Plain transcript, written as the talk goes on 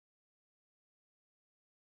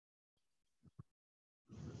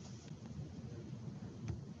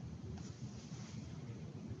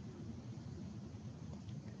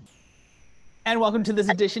And welcome to this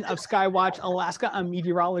edition of Skywatch Alaska. I'm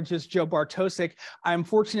meteorologist Joe Bartosik. I'm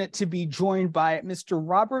fortunate to be joined by Mr.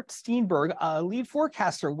 Robert Steenberg, a lead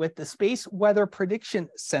forecaster with the Space Weather Prediction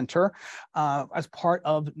Center as part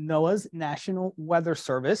of NOAA's National Weather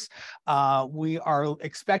Service. We are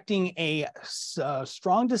expecting a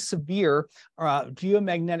strong to severe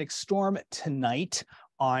geomagnetic storm tonight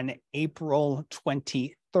on April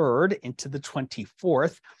 23rd into the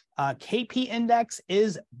 24th. KP index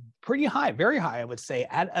is pretty high, very high, I would say,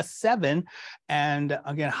 at a 7. And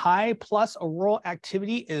again, high plus auroral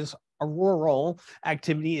activity is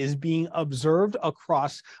being observed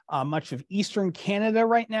across much of eastern Canada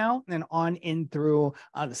right now and on in through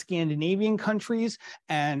the Scandinavian countries.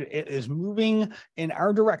 And it is moving in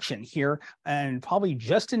our direction here and probably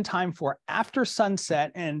just in time for after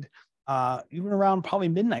sunset and even around probably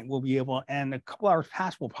midnight, we'll be able, and a couple hours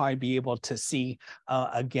past, we'll probably be able to see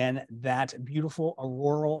again that beautiful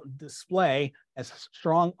auroral display as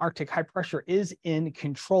strong Arctic high pressure is in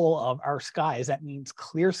control of our skies. That means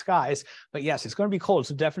clear skies, but yes, it's going to be cold,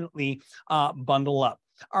 so definitely bundle up.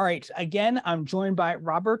 All right, again, I'm joined by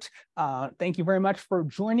Robert. Thank you very much for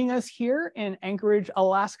joining us here in Anchorage,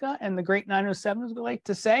 Alaska, and the Great 907, as we like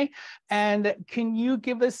to say. And can you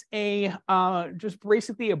give us a just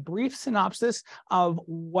basically a brief synopsis of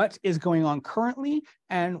what is going on currently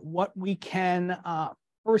and what we can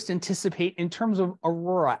first anticipate in terms of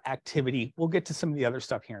aurora activity? We'll get to some of the other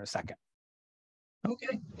stuff here in a second.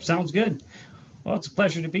 Okay, sounds good. Well, it's a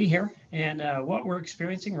pleasure to be here. And what we're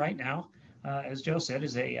experiencing right now, as Joe said,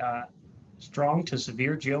 is a strong to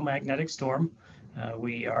severe geomagnetic storm.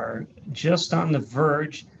 We are just on the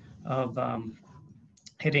verge of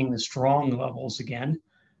hitting the strong levels again.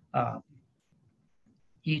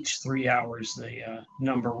 Each 3 hours, the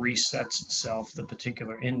number resets itself, the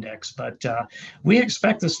particular index. But we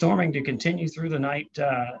expect the storming to continue through the night,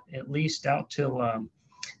 at least out till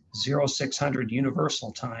 0600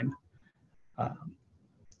 Universal Time.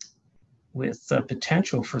 With the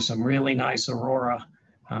potential for some really nice aurora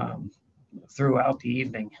throughout the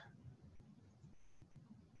evening.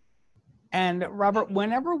 And Robert,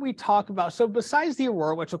 whenever we talk about, so besides the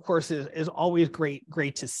aurora, which of course is always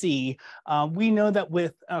great to see, we know that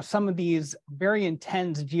with some of these very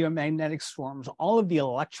intense geomagnetic storms, all of the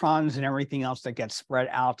electrons and everything else that gets spread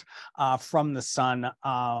out from the sun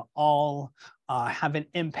all have an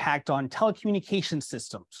impact on telecommunication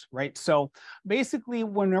systems, right? So basically,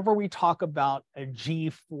 whenever we talk about a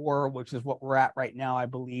G4, which is what we're at right now, I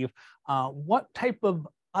believe, what type of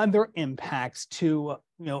other impacts to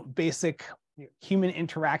basic human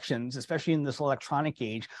interactions, especially in this electronic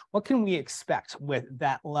age, what can we expect with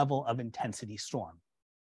that level of intensity storm?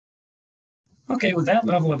 Okay, with that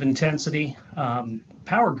level of intensity,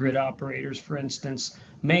 power grid operators, for instance,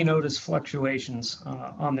 may notice fluctuations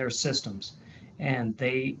on their systems. And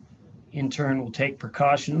they, in turn, will take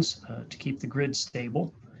precautions to keep the grid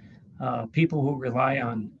stable. People who rely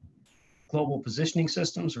on global positioning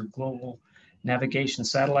systems or global navigation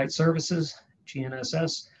satellite services,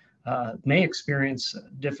 GNSS, may experience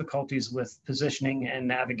difficulties with positioning and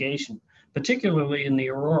navigation, particularly in the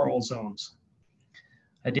auroral zones.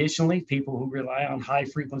 Additionally, people who rely on high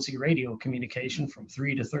frequency radio communication from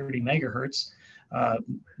 3 to 30 megahertz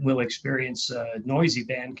will experience noisy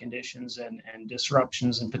band conditions and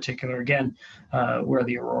disruptions, in particular, again, where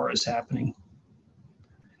the aurora is happening.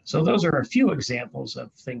 So those are a few examples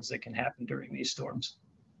of things that can happen during these storms.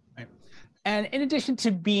 Right. And in addition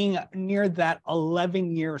to being near that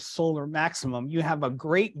 11-year solar maximum, you have a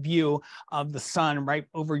great view of the sun right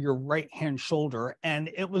over your right-hand shoulder. And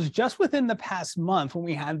it was just within the past month when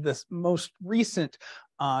we had this most recent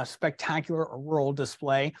spectacular auroral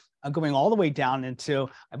display going all the way down into,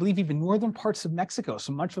 I believe, even northern parts of Mexico.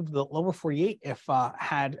 So much of the lower 48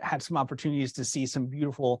 had some opportunities to see some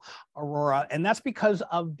beautiful aurora. And that's because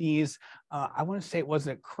of these, I want to say, was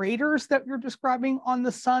it craters that you're describing on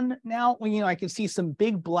the sun now? Well, I can see some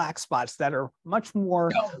big black spots that are much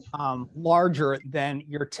more larger than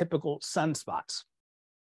your typical sunspots.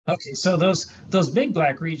 Okay, so those big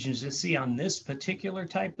black regions you see on this particular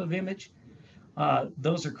type of image,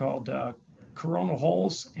 those are called coronal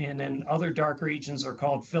holes, and then other dark regions are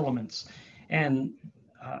called filaments. And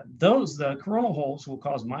the coronal holes will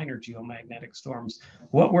cause minor geomagnetic storms.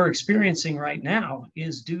 What we're experiencing right now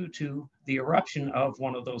is due to the eruption of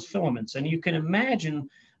one of those filaments. And you can imagine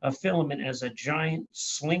a filament as a giant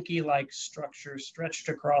slinky-like structure stretched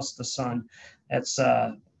across the sun. That's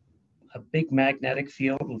a big magnetic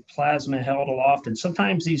field with plasma held aloft. And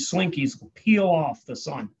sometimes these slinkies will peel off the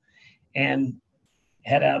sun and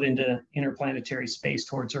head out into interplanetary space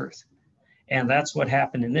towards Earth. And that's what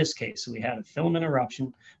happened in this case. So we had a filament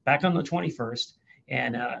eruption back on the 21st,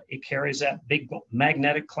 and it carries that big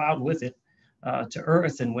magnetic cloud with it to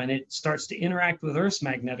Earth. And when it starts to interact with Earth's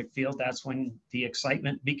magnetic field, that's when the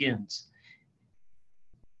excitement begins.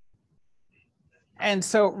 And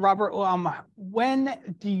so, Robert, when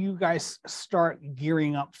do you guys start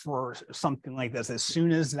gearing up for something like this? As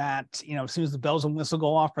soon as that, as soon as the bells and whistle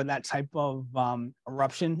go off for that type of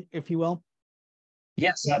eruption, if you will?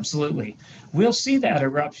 Yes, absolutely. We'll see that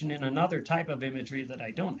eruption in another type of imagery that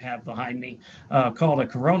I don't have behind me called a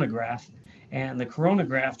coronagraph. And the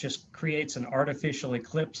coronagraph just creates an artificial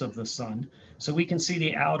eclipse of the sun. So we can see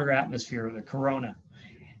the outer atmosphere of the corona.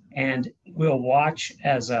 And we'll watch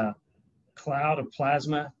as a cloud of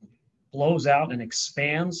plasma blows out and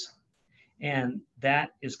expands. And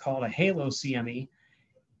that is called a halo CME.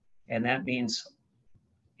 And that means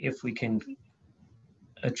if we can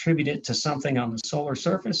attribute it to something on the solar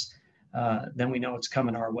surface, then we know it's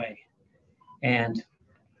coming our way. And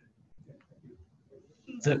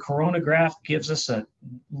the coronagraph gives us a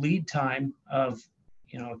lead time of,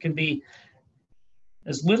 it can be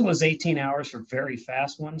as little as 18 hours for very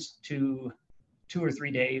fast ones to 2 or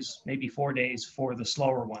 3 days, maybe 4 days for the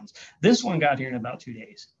slower ones. This one got here in about 2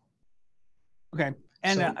 days. Okay.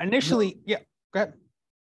 And so, initially, yeah, go ahead.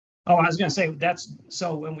 Oh, I was going to say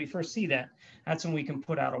so when we first see that, that's when we can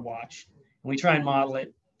put out a watch. And we try and model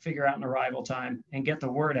it, figure out an arrival time, and get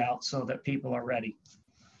the word out so that people are ready.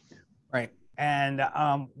 Right. And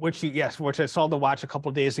which I saw the watch a couple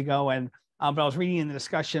of days ago, and but I was reading in the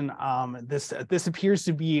discussion, this appears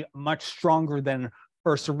to be much stronger than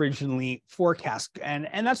first originally forecast,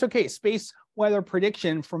 and that's okay. Space weather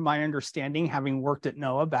prediction, from my understanding, having worked at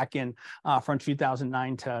NOAA back in from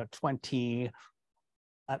 2009 to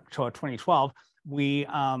 2012,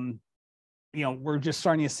 we're just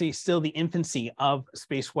starting to see still the infancy of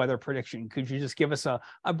space weather prediction. Could you just give us a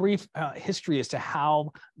brief history as to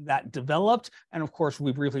how that developed? And of course,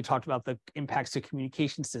 we briefly talked about the impacts to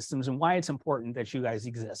communication systems and why it's important that you guys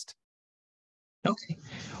exist. Okay.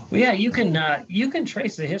 Well, yeah, you can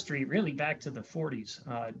trace the history really back to the 40s.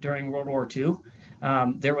 During World War II,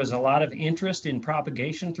 there was a lot of interest in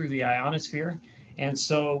propagation through the ionosphere. And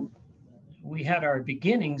so we had our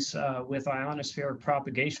beginnings with ionospheric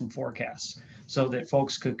propagation forecasts so that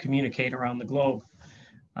folks could communicate around the globe.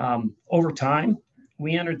 Over time,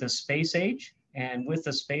 we entered the space age. And with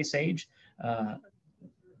the space age,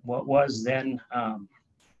 what was then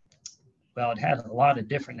it had a lot of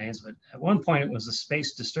different names, but at one point it was the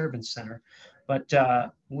Space Disturbance Center. But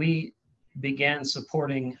we began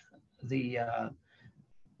supporting the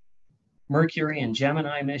Mercury and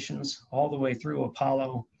Gemini missions all the way through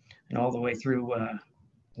Apollo and all the way through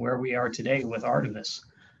where we are today with Artemis.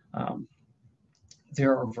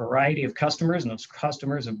 There are a variety of customers, and those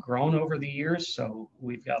customers have grown over the years. So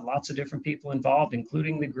we've got lots of different people involved,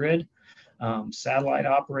 including the grid, satellite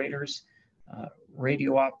operators,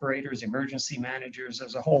 radio operators, emergency managers.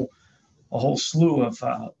 There's a whole slew of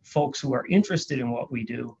folks who are interested in what we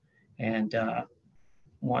do and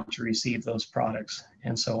want to receive those products.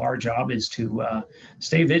 And so our job is to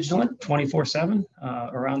stay vigilant 24/7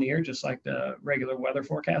 around the year, just like the regular weather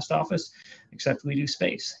forecast office, except we do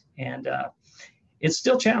space. And it's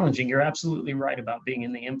still challenging. You're absolutely right about being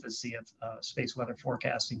in the infancy of space weather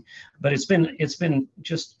forecasting, but it's been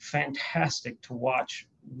just fantastic to watch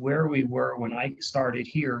where we were when I started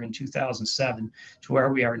here in 2007 to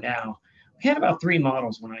where we are now. We had about 3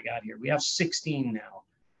 models when I got here. We have 16 now.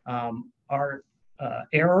 Our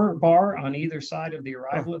error bar on either side of the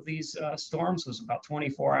arrival of these storms was about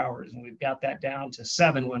 24 hours, and we've got that down to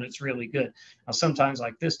 7 when it's really good. Now, sometimes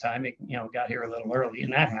like this time, it got here a little early,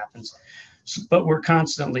 and that happens. But we're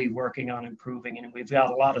constantly working on improving, and we've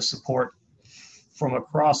got a lot of support from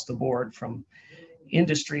across the board, from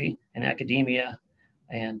industry and academia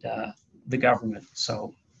and the government.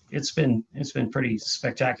 So it's been pretty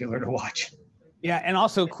spectacular to watch. Yeah, and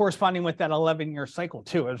also corresponding with that 11-year cycle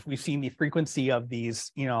too, as we've seen the frequency of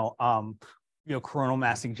these, coronal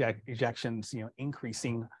mass ejections,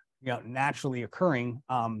 increasing, naturally occurring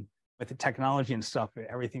with the technology and stuff.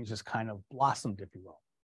 Everything's just kind of blossomed, if you will.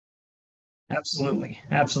 Absolutely.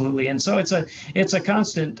 And so it's a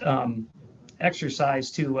constant exercise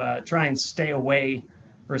to try and stay away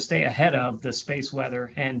or stay ahead of the space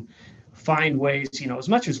weather and find ways, as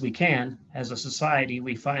much as we can as a society,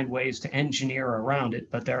 we find ways to engineer around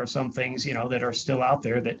it. But there are some things, that are still out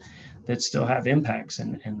there that still have impacts,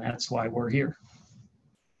 and that's why we're here.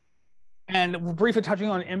 And briefly touching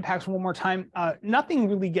on impacts one more time, nothing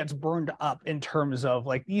really gets burned up in terms of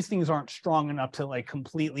these things aren't strong enough to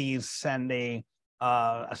completely send a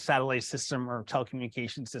a satellite system or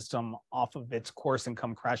telecommunication system off of its course and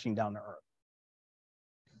come crashing down to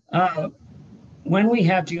Earth? When we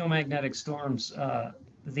have geomagnetic storms,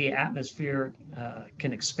 the atmosphere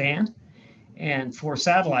can expand. And for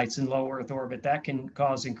satellites in low Earth orbit, that can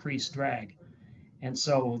cause increased drag. And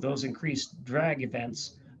so those increased drag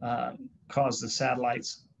events cause the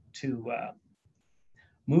satellites to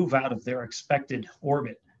move out of their expected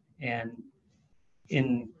orbit. And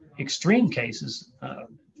in extreme cases,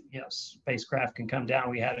 spacecraft can come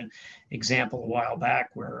down. We had an example a while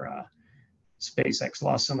back where SpaceX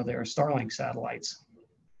lost some of their Starlink satellites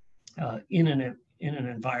in an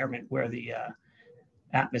environment where the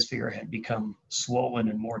atmosphere had become swollen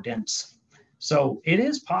and more dense. So it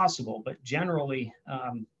is possible, but generally,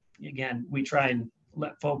 again, we try and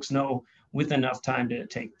let folks know with enough time to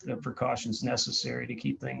take the precautions necessary to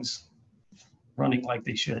keep things running like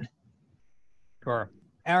they should. Sure.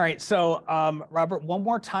 All right. So, Robert, one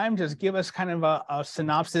more time, just give us kind of a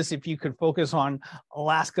synopsis, if you could focus on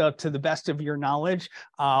Alaska to the best of your knowledge,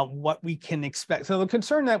 what we can expect. So the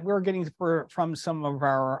concern that we're getting from some of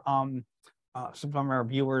our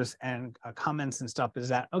viewers and comments and stuff is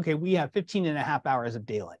that, okay, we have 15 and a half hours of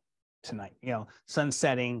daylight tonight, sun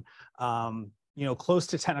setting, close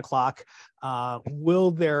to 10 o'clock.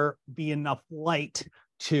 Will there be enough light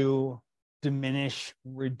to diminish,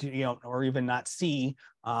 or even not see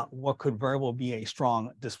what could very well be a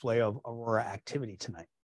strong display of aurora activity tonight?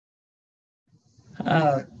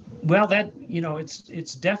 Well, that,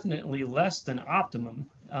 it's definitely less than optimum.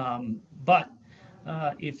 But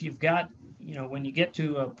if you've got, when you get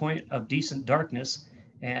to a point of decent darkness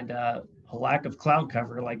and a lack of cloud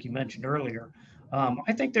cover, like you mentioned earlier,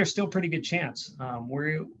 I think there's still pretty good chance.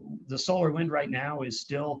 Where the solar wind right now is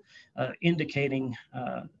still indicating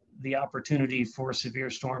the opportunity for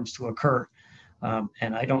severe storms to occur.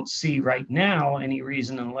 And I don't see right now any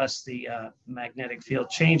reason, unless the magnetic field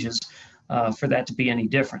changes, for that to be any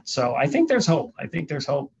different. So I think there's hope.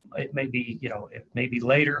 It may be, it may be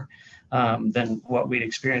later than what we'd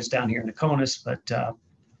experienced down here in Nokomis, but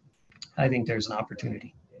I think there's an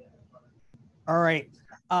opportunity. All right.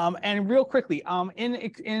 And real quickly, in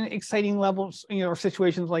exciting levels, or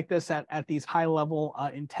situations like this at these high level,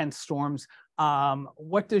 intense storms,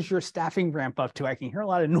 what does your staffing ramp up to? I can hear a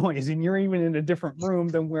lot of noise, and you're even in a different room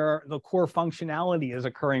than where the core functionality is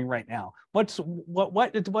occurring right now. What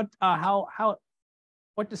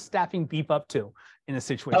does staffing beef up to in a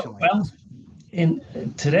situation like this?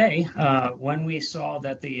 Today, when we saw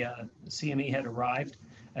that the CME had arrived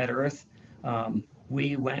at Earth,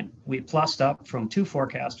 we plussed up from 2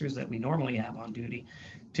 forecasters that we normally have on duty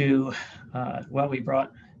to, we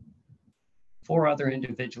brought 4 other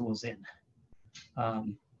individuals in.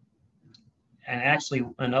 And actually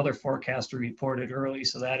another forecaster reported early,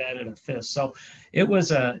 so that added a 5th. So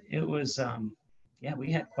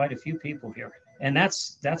we had quite a few people here. And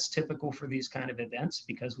that's typical for these kind of events,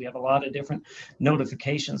 because we have a lot of different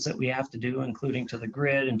notifications that we have to do, including to the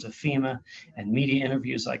grid and to FEMA and media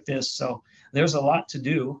interviews like this. So there's a lot to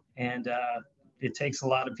do, and it takes a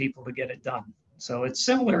lot of people to get it done. So it's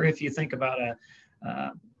similar if you think about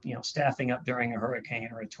staffing up during a hurricane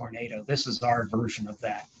or a tornado. This is our version of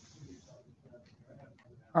that.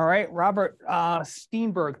 All right, Robert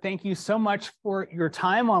Steenberg, thank you so much for your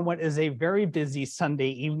time on what is a very busy Sunday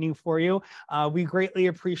evening for you. We greatly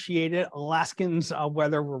appreciate it. Alaskans,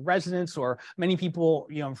 whether we're residents or many people,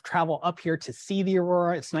 travel up here to see the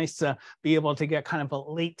aurora. It's nice to be able to get kind of a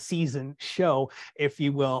late season show, if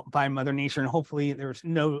you will, by Mother Nature. And hopefully there's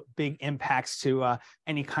no big impacts to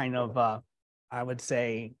any kind of, I would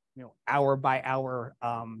say, hour by hour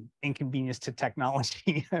inconvenience to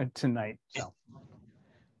technology tonight. So.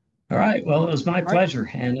 All right. Well, it was my pleasure.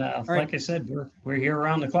 Right. And like I said, we're here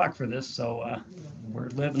around the clock for this. So we're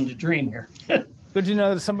living the dream here. Good to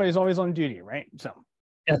know that somebody's always on duty, right? So.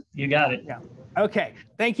 Yeah, you got it. Yeah. Okay.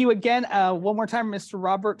 Thank you again. One more time, Mr.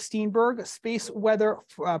 Robert Steenberg, Space Weather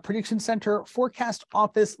Prediction Center Forecast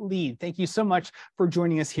Office Lead. Thank you so much for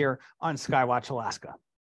joining us here on Skywatch Alaska.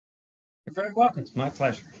 You're very welcome. It's my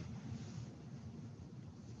pleasure.